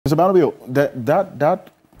Mr. Banobio,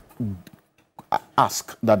 that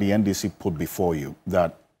ask that the NDC put before you,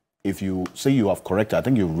 that if you say you have corrected, I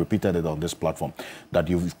think you've repeated it on this platform, that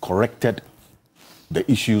you've corrected the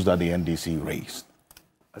issues that the NDC raised.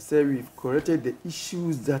 I said we've corrected the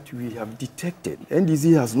issues that we have detected.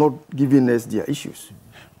 NDC has not given us their issues.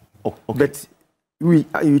 Oh, okay. But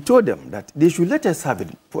we told them that they should let us have it.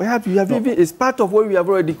 Perhaps we have even, it's part of what we have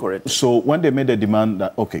already corrected. So when they made the demand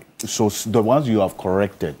that, okay, so the ones you have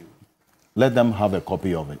corrected, let them have a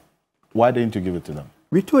copy of it. Why didn't you give it to them?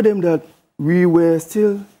 We told them that we were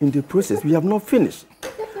still in the process. We have not finished.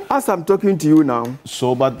 As I'm talking to you now,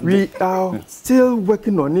 we are still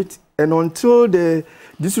working on it, and until the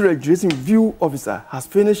district registration review officer has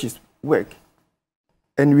finished his work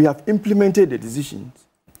and we have implemented the decisions,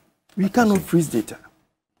 we cannot freeze data.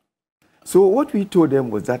 So what we told them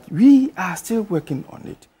was that we are still working on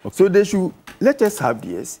it. Okay. So they should let us have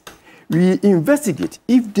this. We investigate.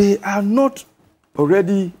 If they are not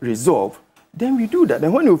already resolved, then we do that.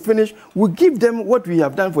 And when we finish, we give them what we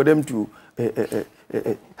have done for them to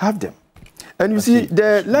have them. And you see,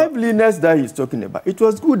 the liveliness that he's talking about, it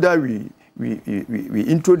was good that we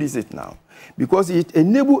introduce it now, because it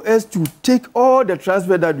enables us to take all the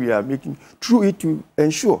transfer that we are making through it to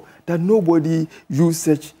ensure that nobody use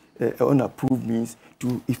such unapproved means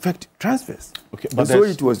to effect transfers. Okay, but so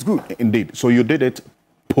it was good. Indeed. So you did it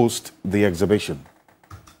post the exhibition?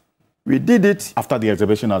 We did it after the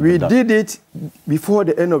exhibition had been done. We did it before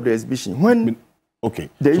the end of the exhibition. When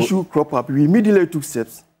the issue cropped up, we immediately took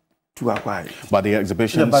steps to acquire it. But the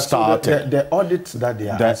exhibition started. So the audits that they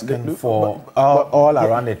are asking for all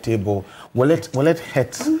around the table, will it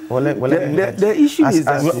hit? The issue is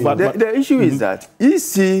that the issue is that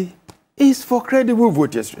EC is for credible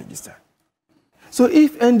voters register. So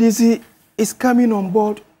if NDC is coming on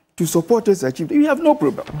board to support us achieve, we have no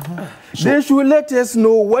problem. So they should let us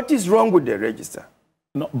know what is wrong with the register.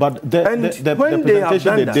 No, but the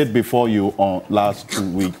presentation they did before you on last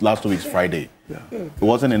 2 weeks Friday, it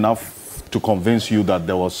wasn't enough to convince you that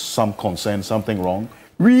there was some concern, something wrong?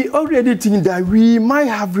 We already think that we might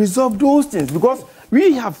have resolved those things, because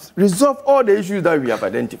we have resolved all the issues that we have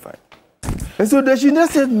identified. And so they should not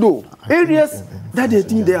say no. Areas that they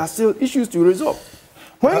think there are still issues to resolve.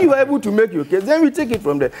 When you are able to make your case, then we take it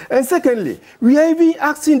from there. And secondly, we are even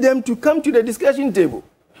asking them to come to the discussion table.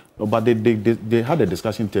 No, but they had a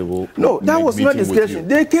discussion table. No, that was not discussion.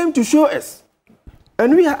 They came to show us.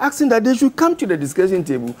 And we are asking that they should come to the discussion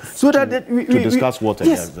table so that we discuss what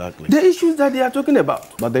exactly? The issues that they are talking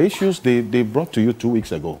about. But the issues they brought to you 2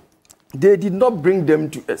 weeks ago. They did not bring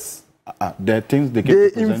them to us. The things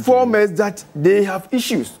they inform us that they have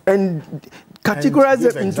issues and categorize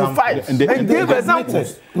them into 5 and gave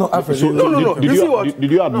examples. No.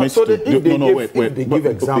 Did you admit to? If they give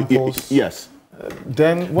examples. Yes.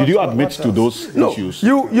 Then did you admit to those issues?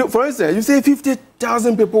 You, for instance, you say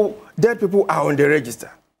 50,000 dead people are on the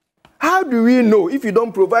register. How do we know if you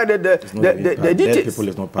don't provide the details? Dead people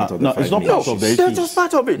is not part of it's not part of the issues. That's just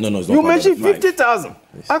part of it. No, it's not. You mentioned 50,000.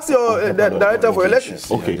 Ask your director for elections.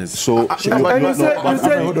 Okay, so and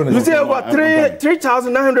you say about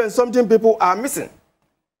 3,900 and something people are missing.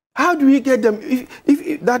 How do we get them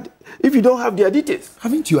if you don't have their details?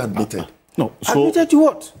 Haven't you admitted? No. Admitted to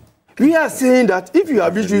what? We are saying that if you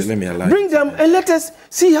have issues, bring them and let us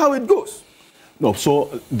see how it goes. No, so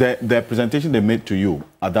the presentation they made to you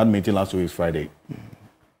at that meeting last week, Friday,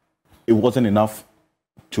 it wasn't enough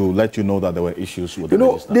to let you know that there were issues with the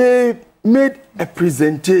register. They made a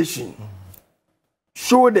presentation,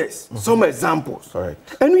 showed us some examples. Correct.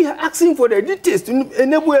 And we are asking for the details to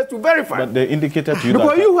enable us to verify. But they indicated to you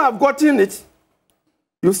because you have gotten it.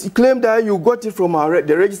 You claim that you got it from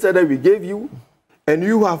the register that we gave you, and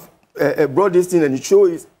you have brought this in and show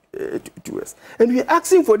it to us. And we are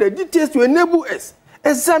asking for the details to enable us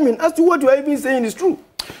examine as to what you are even saying is true.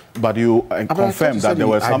 But you confirmed that there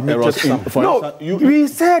were some errors. We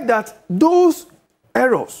said that those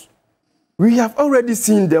errors, we have already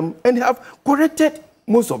seen them and have corrected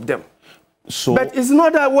most of them. So, but it's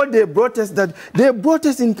not that what they brought us, that they brought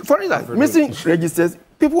us in, for instance, missing registers.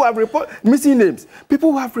 People have reported missing names.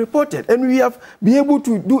 People have reported, and we have been able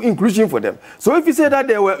to do inclusion for them. So if you say that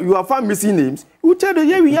you have found missing names, we tell them,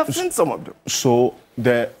 yeah, we have seen some of them. So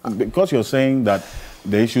because you're saying that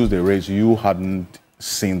the issues they raised, you hadn't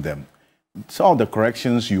seen them. Some of the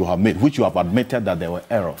corrections you have made, which you have admitted that there were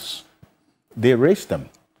errors, they raised them.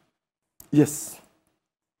 Yes.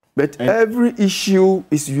 But every issue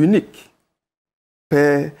is unique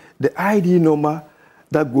per the ID number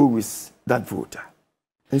that goes with that voter.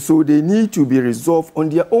 And so they need to be resolved on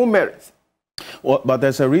their own merits. Well, but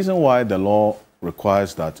there's a reason why the law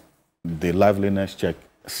requires that the liveliness check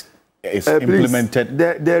is implemented.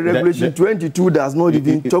 The Regulation 22 does not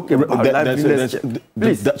even talk about liveliness check.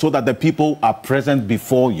 Please. So that the people are present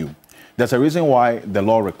before you. There's a reason why the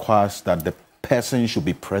law requires that the person should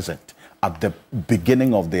be present at the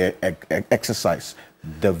beginning of the exercise,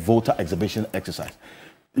 the voter exhibition exercise.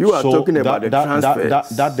 You are talking about the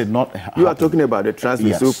transfers. That did not happen. You are talking about the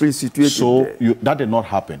transfers, yes. so please situate it. That did not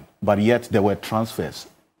happen, but yet there were transfers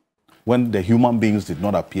when the human beings did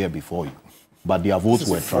not appear before you, but their votes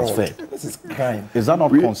were transferred. This is crime. Is that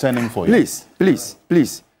not concerning for you?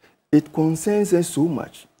 Please. It concerns us so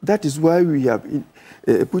much. That is why we have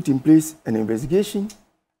put in place an investigation.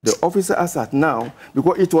 The officer as at now,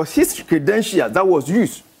 because it was his credential that was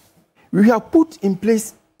used, we have put in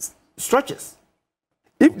place structures.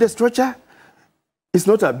 If the structure is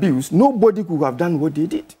not abused, nobody could have done what they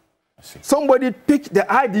did. Somebody picked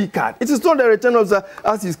the ID card. It is not the return officer,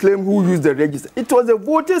 as is claimed, who used the register. It was the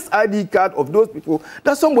voter's ID card of those people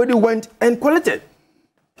that somebody went and collected.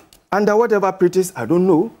 Under whatever pretext, I don't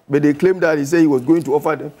know, but they claimed that he said he was going to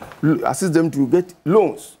offer them, assist them to get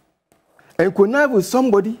loans. And connive with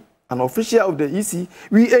somebody, an official of the EC,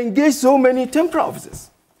 we engage so many temporary officers.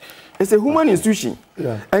 It's a human institution.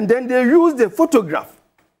 Yeah. And then they use the photograph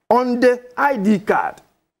on the ID card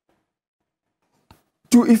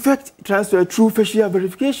to effect transfer through facial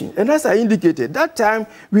verification. And as I indicated, that time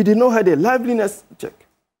we did not have a liveliness check.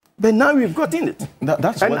 But now we've gotten it.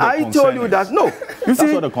 That's and what the I told you that, no. You see,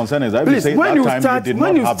 that's what the concern is. Please,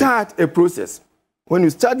 when you start a process, when you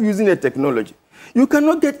start using a technology, you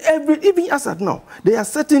cannot get even as at now. There are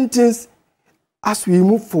certain things, as we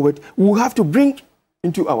move forward, we have to bring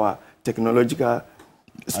into our technological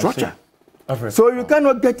structure. So you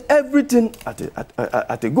cannot get everything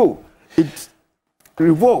at a go. It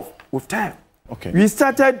revolves with time. Okay. We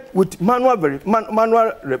started with manual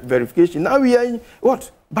verification. Now we are in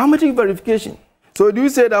what? Biometric verification. So do you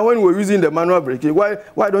say that when we're using the manual verification,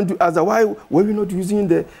 why don't you ask why were we not using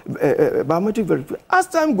the biometric verification? As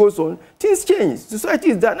time goes on, things change. Society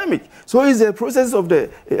is dynamic. So it's a process of the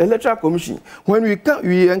Electoral Commission. When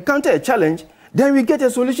we encounter a challenge, then we get a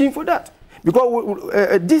solution for that. Because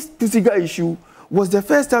this physical issue was the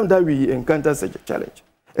first time that we encountered such a challenge.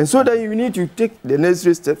 And so that you need to take the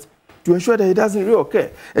necessary steps to ensure that it doesn't reoccur.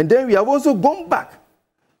 And then we have also gone back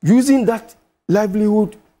using that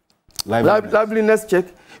liveliness check.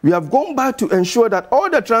 We have gone back to ensure that all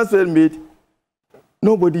the transfers made,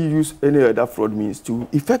 nobody used any other fraud means to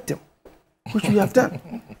effect them, which we have done.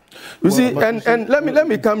 You see, and let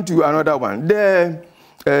me come to another one.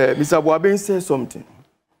 Mr. Boabin said something.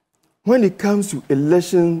 When it comes to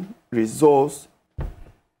election results,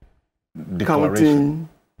 counting,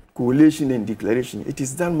 collation, and declaration, it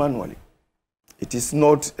is done manually. It is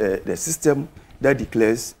not the system that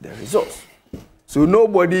declares the results. So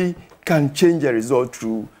nobody can change the result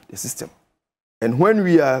through the system. And when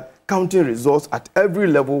we are counting results at every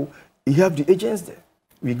level, we have the agents there.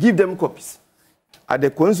 We give them copies. At the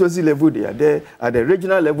constituency level, they are there. At the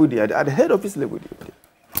regional level, they are there. At the head office level, they are there.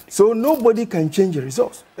 So nobody can change the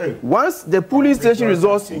results. Once the polling station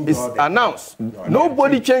results is announced,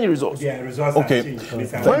 nobody changes results. Okay.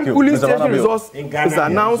 When polling station results is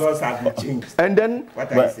announced, and then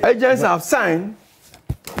agents have signed,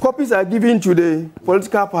 copies are given to the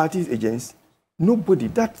political parties' agents. Nobody.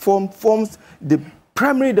 That forms the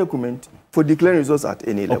primary document for declaring results at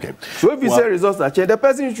any level. Okay. So if you say results are changed, the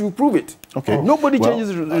person should prove it. Okay. Nobody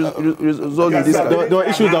changes results in this country. There were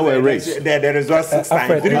issues that were raised. The results 6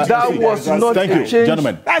 times. That was not a change.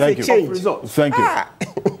 Gentlemen, thank you. Thank you.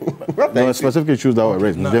 There were specific issues that were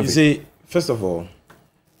raised. Now, you see, first of all,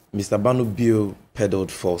 Mr. Banu Bio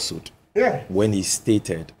peddled falsehood when he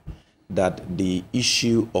stated that the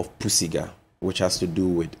issue of Pusiga, which has to do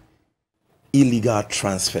with illegal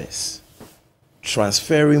transfers,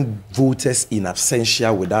 transferring voters in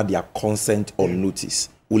absentia without their consent or notice,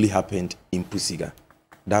 only happened in Pusiga.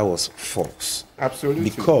 That was false. Absolutely.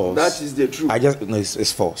 Because that is the truth.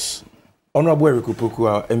 It's false. Honorable Eric Opoku,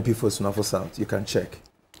 our MP for Sunafo South, you can check.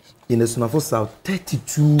 In the Sunafo South,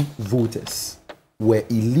 32 voters were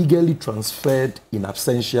illegally transferred in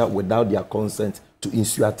absentia without their consent to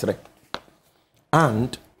Insuatre.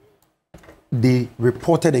 And they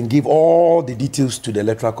reported and gave all the details to the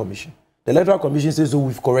Electoral Commission. The Electoral Commission says,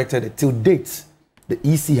 we've corrected it. Till date, the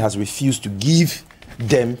EC has refused to give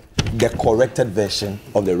them the corrected version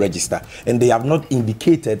of the register. And they have not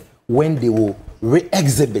indicated when they will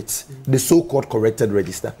re-exhibit the so-called corrected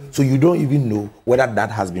register. So you don't even know whether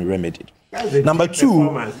that has been remedied. Number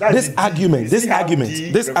two, this argument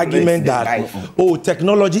that,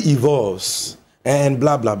 technology evolves and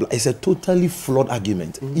blah, blah, blah. It's a totally flawed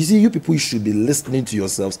argument. You see, you people should be listening to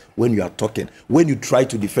yourselves when you are talking, when you try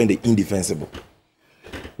to defend the indefensible.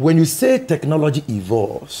 When you say technology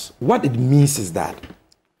evolves, what it means is that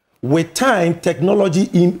with time, technology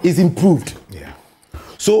is improved. Yeah.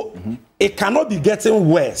 So it cannot be getting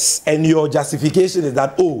worse, and your justification is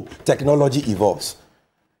that, oh, technology evolves.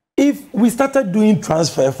 If we started doing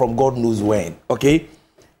transfer from God knows when, okay,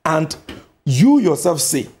 and you yourself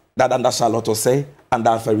say that under Charlotte Osei,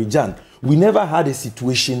 under Aferijan, we never had a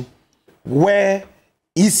situation where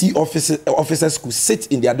EC officers could sit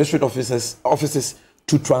in their district offices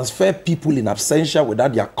to transfer people in absentia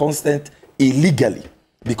without their consent illegally,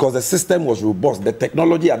 because the system was robust, the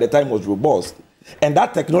technology at the time was robust, and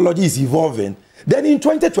that technology is evolving. Then in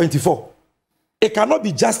 2024, it cannot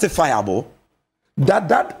be justifiable that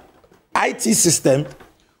that IT system,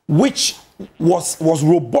 which was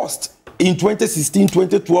robust in 2016,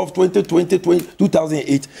 2012, 2020,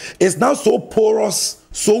 2008, is now so porous,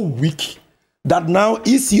 so weak, that now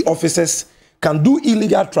EC officers can do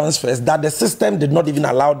illegal transfers that the system did not even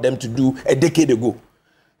allow them to do a decade ago.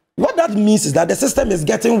 What that means is that the system is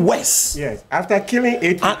getting worse. Yes, after killing 8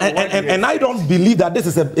 people. And I don't believe that this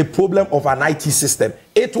is a problem of an IT system.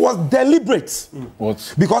 It was deliberate.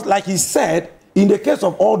 What? Because like he said, in the case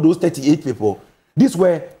of all those 38 people, these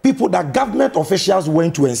were people that government officials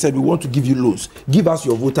went to and said, we want to give you loans. Give us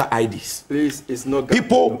your voter IDs. Please, it's not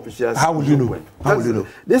people. How will you know? How will you know?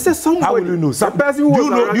 They say somebody. How will you know? The person who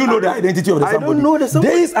you know the identity of the somebody. I don't know the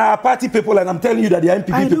somebody. These are party people, and I'm telling you that they are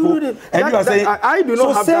MPP people. And you are saying, I do not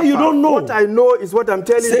so have say that you don't know. What I know is what I'm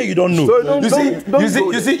telling you. Say you don't know. So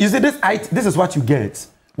you see, this is what you get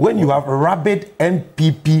when you have rabid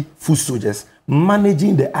MPP foot soldiers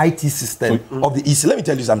managing the IT system of the EC. Let me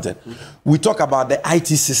tell you something. We talk about the IT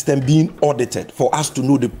system being audited for us to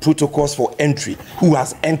know the protocols for entry, who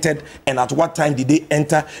has entered and at what time did they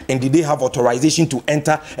enter, and did they have authorization to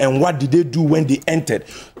enter, and what did they do when they entered,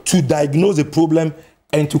 to diagnose a problem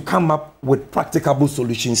and to come up with practicable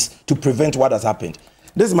solutions to prevent what has happened.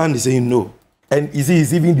 This man is saying no. And you see,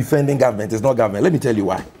 he's even defending government. It's not government. Let me tell you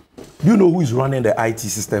why. Do you know who is running the IT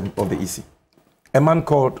system of the EC? A man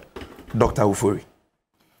called Dr. Ofori.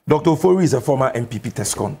 Dr. Ofori is a former MPP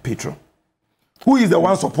Tescon patron. Who is the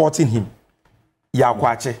one supporting him?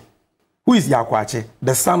 Yakwache. Who is Yakwache?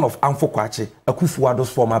 The son of Amfo Kwache, Akufo-Addo's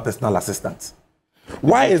former personal assistant.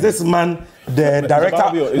 Why is this man the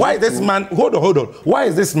director? Why is this man? Hold on. Why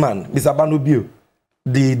is this man, Mr. Banubio,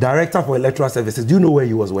 the director for electoral services? Do you know where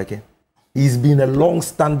he was working? He's been a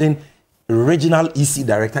long-standing regional EC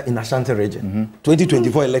director in Ashanti region.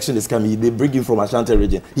 2024 election is coming. They bring him from Ashanti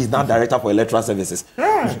region. He's now director for electoral services.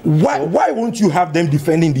 Why won't you have them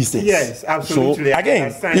defending these things? Yes, absolutely. So,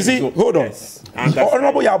 again, you see, hold on. Yes.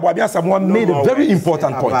 Honorable Yabuabia someone made a very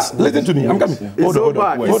important point. Listen to me. I'm coming. Hold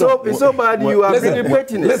on. It's so bad. You are being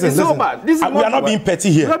petty. It's so bad. We are not being petty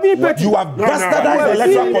here. You have bastardized the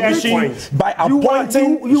electoral commission by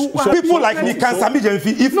appointing people like me. Can Sammy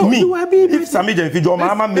Gyamfi, if Sammy Gyamfi, John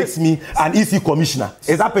Mahama makes me an EC commissioner,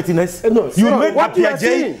 is that pettiness? No. You made Apia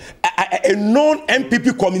a known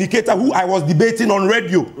MPP communicator who I was debating on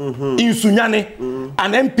radio in Sunyane,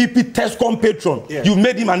 an MPP Tescom patron. Yeah. You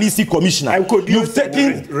made him an EC commissioner. You've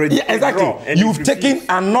taken You've taken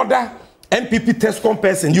another MPP Tescom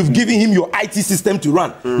person. You've given him your IT system to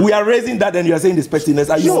run. We are raising that, and you are saying this pettiness.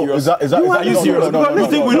 Are you serious? Are you serious? You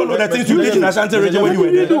think we don't know the things you did in Ashanti region when you were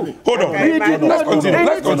there? Hold on.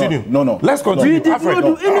 Let's continue. No. Let's continue. Let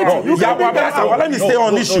me stay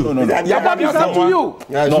on issue. Yabuabia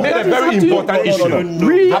made a very important issue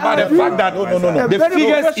about the fact that the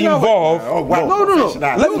figures involved. No.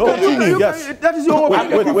 Let's continue. That is your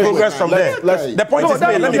opinion. Progress from there. The point is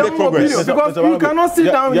made. Let me make progress. Because you cannot sit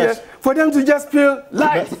down here for them to just feel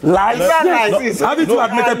lies. Have you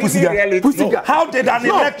admitted Pusiga? How did an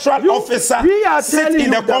electoral officer sit in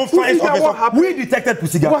the confines of we detected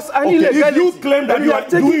Pusiga? If you claim that you are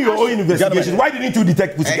doing your own investigation, why didn't you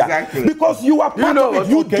detect Pusiga? Exactly. Because you are part of it.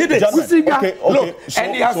 You did it. Look,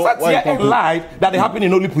 and he has sat here and lied that it happened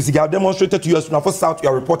in only Pusiga. I've demonstrated to you as soon as South,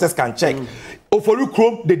 your reporters can check. Ofori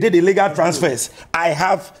Chrome, they did illegal transfers. I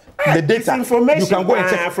have the data. You can go and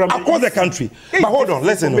check from across the country. But hold on,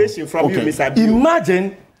 listen.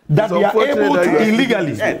 Imagine that they are able to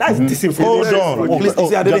illegally. That's disinformation. Hold on,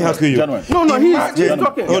 please. I didn't hear you. No, he's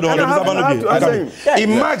talking. Hold on,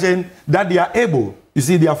 imagine that they are able. You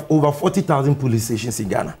see, they have over 40,000 police stations in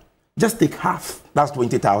Ghana. Just take half. That's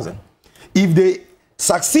 20,000. If they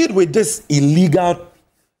succeed with this illegal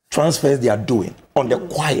transfers they are doing on the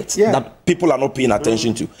quiet that people are not paying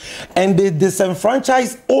attention to, and they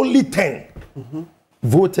disenfranchise only 10,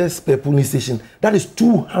 voters per polling station. That is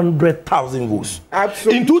 200,000 votes.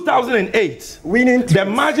 Absolutely. In 2008, the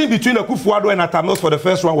margin between Akufo-Addo and Atamils for the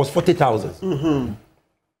first round was 40,000.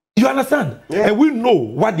 You understand? Yeah. And we know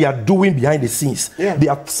what they are doing behind the scenes. Yeah. They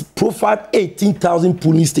have profiled 18,000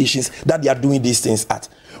 polling stations that they are doing these things at.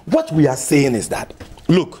 What we are saying is that,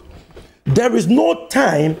 look, there is no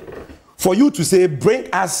time for you to say,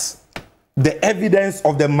 bring us the evidence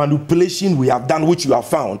of the manipulation we have done, which you have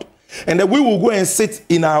found, and then we will go and sit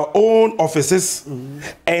in our own offices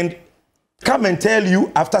and come and tell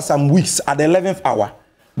you after some weeks at the 11th hour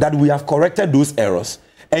that we have corrected those errors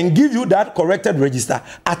and give you that corrected register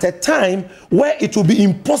at a time where it will be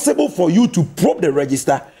impossible for you to probe the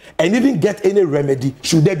register and even get any remedy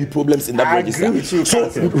should there be problems in that register. Agree with you, so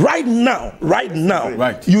right now,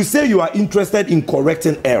 you say you are interested in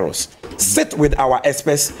correcting errors. Sit with our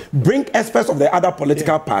experts, bring experts of the other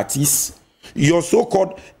political parties, your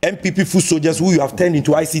so-called MPP foot soldiers who you have turned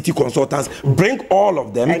into ICT consultants, bring all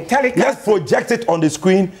of them. Let's project it on the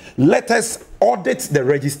screen. Let us audit the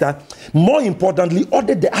register. More importantly,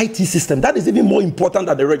 audit the IT system. That is even more important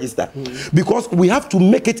than the register. Because we have to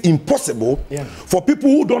make it impossible for people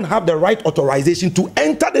who don't have the right authorization to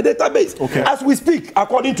enter the database. As we speak,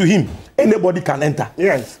 according to him, anybody can enter.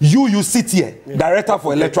 You sit here, Director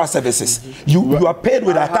for Electoral Services. You are paid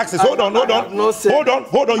with our taxes. Hold on.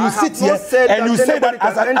 You sit here and you say that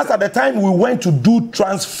as at the time we went to do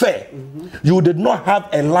transfer, you did not have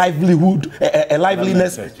a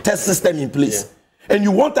liveliness test system in place. And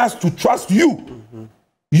you want us to trust you.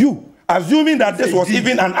 You, assuming that this was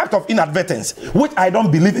even an act of inadvertence, which I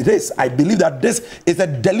don't believe it is. I believe that this is a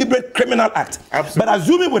deliberate criminal act. Absolutely. But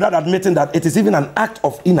assuming without admitting that it is even an act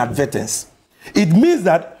of inadvertence, it means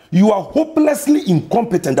that you are hopelessly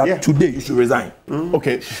incompetent that today you should resign.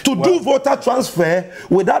 To do voter transfer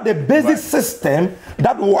without the basic system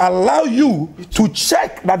that will allow you to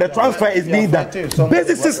check that the transfer is being done.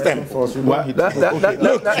 Basic system. Lastly,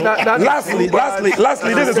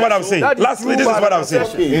 this is what I'm saying. The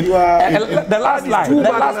last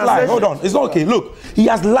lie. Hold on. It's okay. Look, he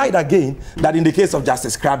has lied again that in the case of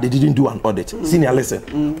Justice Crab, they didn't do an audit. Senior, listen.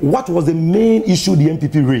 What was the main issue the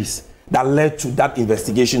MPP raised that led to that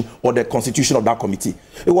investigation or the constitution of that committee?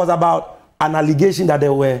 It was about an allegation that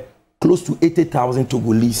there were close to 80,000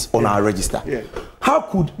 Togolese on our register. How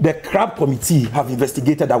could the CRAB committee have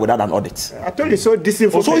investigated that without an audit? I told you so.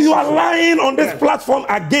 Disinformation. So you are lying on this platform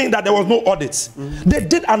again that there was no audit. They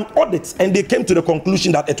did an audit and they came to the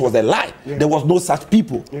conclusion that it was a lie. There was no such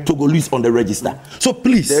people, Togolese, on the register. So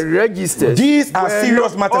please, the registers, these are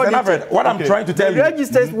serious matters. And Alfred, what I'm trying to tell you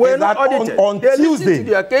registers were is that not audited. on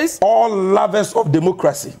Tuesday, all lovers of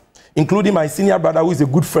democracy, including my senior brother who is a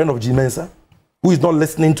good friend of G. Mensa, who is not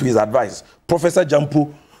listening to his advice, Professor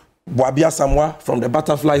Jampu, Boabia Samoa from the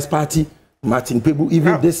Butterflies Party, Martin Pebu,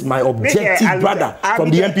 even this, my objective brother from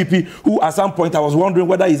the MPP, who at some point I was wondering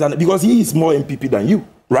whether he's because he is more MPP than you,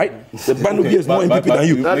 right? The Banubi is more MPP than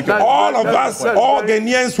you. All of us, all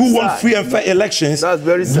Ghanaians who want free and fair elections,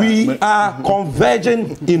 we are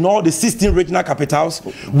converging in all the 16 regional capitals.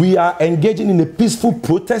 We are engaging in a peaceful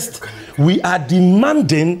protest. We are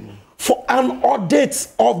demanding for an audit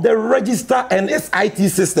of the register and its IT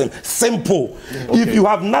system. Simple. If you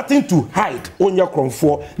have nothing to hide on your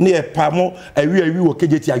comfort, near Pamo,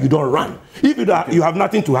 you don't run. If you have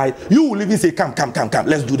nothing to hide, you will even say, come,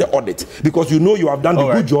 let's do the audit. Because you know you have done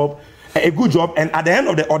a good job, and at the end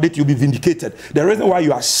of the audit, you'll be vindicated. The reason why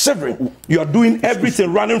you are shivering, you are doing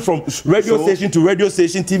everything, running from radio station to radio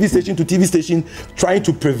station, TV station to TV station, trying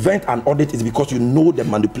to prevent an audit is because you know the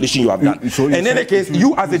manipulation you have done. In any case,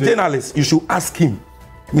 you as a journalist, you should ask him,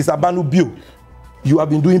 Mr. Banu Bio, you have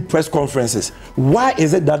been doing press conferences. Why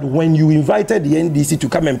is it that when you invited the NDC to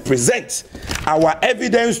come and present our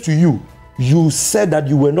evidence to you, you said that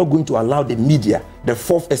you were not going to allow the media, the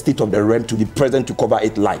fourth estate of the realm, to be present to cover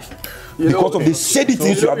it live? Because of the shady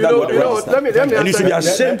things you have done with the register. And you should be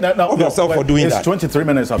ashamed of yourself for doing that. It's 23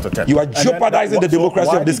 minutes after 10. You are jeopardizing the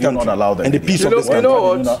democracy of this country and the peace of this country. You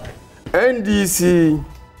know what? NDC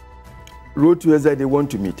wrote to us that they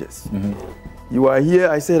want to meet us. You are here.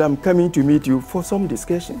 I said, I'm coming to meet you for some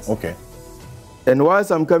discussions. And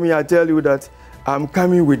whilst I'm coming, I tell you that I'm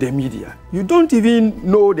coming with the media. You don't even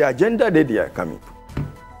know the agenda that they are coming.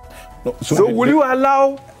 No, so will you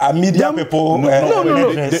allow media people? No.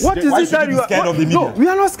 What is it that you are scared of the media? No, we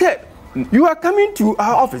are not scared. You are coming to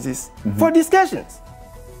our offices for discussions.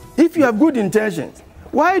 If you have good intentions,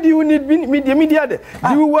 why do you need the media there?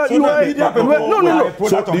 There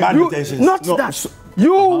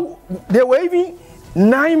were even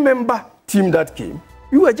 9-member team that came.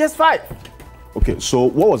 You were just 5. Okay, so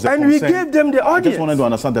what was the concern? And we gave them the audience. I just wanted to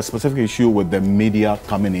understand the specific issue with the media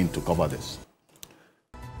coming in to cover this.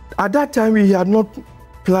 At that time, we had not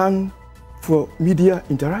planned for media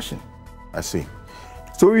interaction. I see.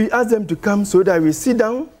 So we asked them to come so that we sit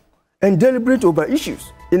down and deliberate over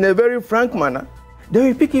issues in a very frank manner. Then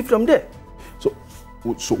we pick it from there.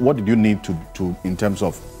 So what did you need to in terms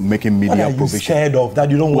of making media provision? What are you scared of that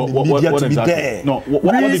you don't want the media to be there? No,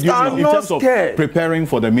 what did you need in terms of preparing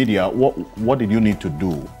for the media? What did you need to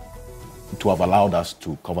do to have allowed us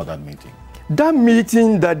to cover that meeting? That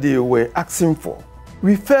meeting that they were asking for,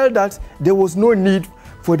 we felt that there was no need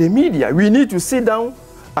for the media. We need to sit down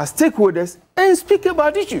as stakeholders and speak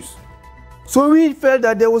about issues. So we felt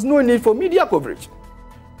that there was no need for media coverage.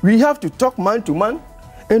 We have to talk man to man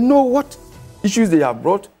and know what issues they have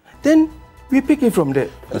brought, then we pick it from there.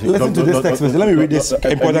 Listen to this text message. Let me read this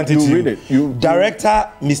important thing to you.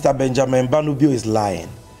 Director Mr. Benjamin Banubio is lying.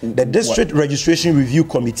 The District Registration Review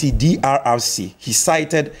Committee, DRRC, he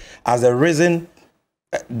cited as a reason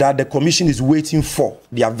that the commission is waiting for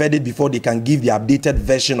their verdict before they can give the updated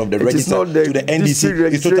version of the register to the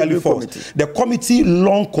NDC. It's totally false. The committee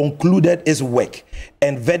long concluded its work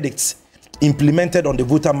and verdicts implemented on the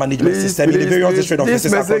voter management system in the various district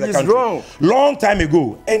offices across the country. Wrong. Long time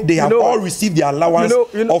ago, and they have all received their allowance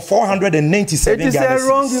of 497 It is a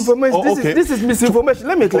wrong information. This is misinformation.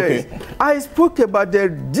 Let me clear it. I spoke about the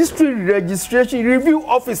district registration review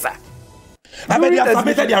officer. I mean, they have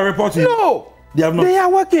submitted their report to you. No, they have not. They are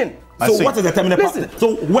working. So what is the terminal?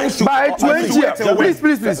 So when should by 20th, please,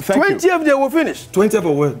 20th they will finish. 20th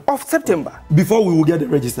of when? Of September. Before we will get the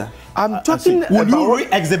register. I'm talking about. Will you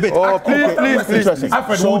re-exhibit? Oh, please.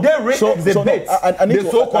 Alfred, will they re-exhibit the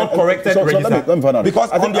so-called corrected register? Because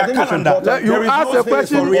on their calendar, you ask a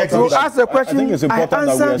question. You ask a question. I think it's important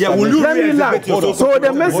that we answer. Will you re-exhibit? So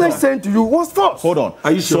the message sent to you was false. Hold on.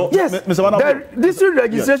 Are you sure? Yes. The District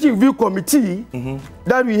Registration Review Committee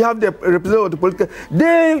that we have the representative of the political,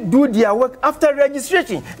 they do their work after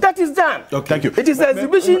registration. That is done. Okay. Thank you. It is the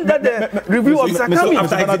exhibition that the review officer coming.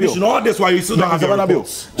 After exhibition, all this while you still don't have your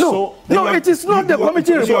reports. No, it is not the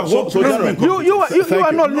committee report. You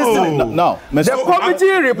are not listening. Now, the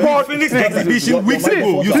committee report. Finished the exhibition weeks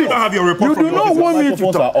ago. You still don't have your report. You do not want me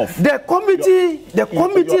to talk. The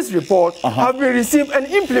committee's report have been received and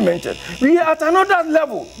implemented. We are at another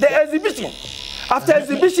level. The exhibition. After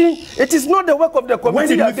exhibition, it is not the work of the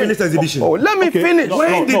committee. When did we finish exhibition? Oh, let me finish.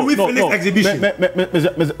 When did we finish exhibition?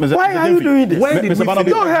 Why are you doing this? When did we finish?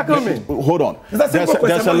 Don't heckle me. Hold on.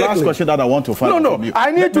 There's a last question that I want to find out from you.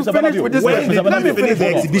 I need to finish with this question. Let me finish the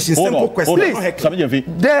exhibition. Simple question. Please.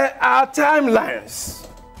 There are timelines.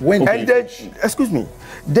 Excuse me.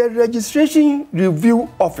 The registration review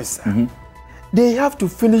officer, they have to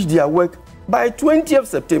finish their work by 20th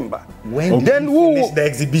September. When then who finish the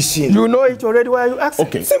exhibition? You know it already. Why are you asking?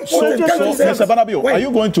 Okay. So Mr. Banabio, are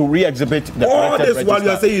you going to re-exhibit the all this register? While you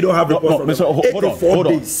are saying you don't have report from Mr.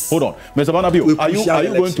 Hold on. Mr. Banabio, are you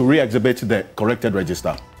going to re-exhibit the corrected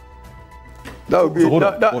register?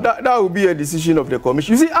 That would be a decision of the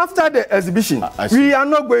commission. You see, after the exhibition, we are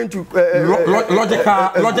not going to...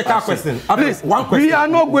 logical question. Please, one question. We are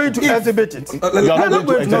not going to exhibit it. You are not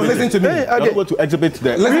going to listen to me. You are not going to exhibit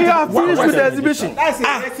the... We are finished with the exhibition.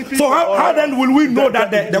 So how then will we know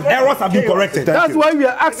that the errors have been corrected? That's why we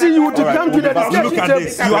are asking you to come to the discussion. Look at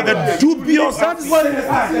this. You are the dubious... That's what it is.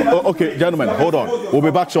 Okay, gentlemen, hold on. We'll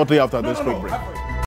be back shortly after this quick break.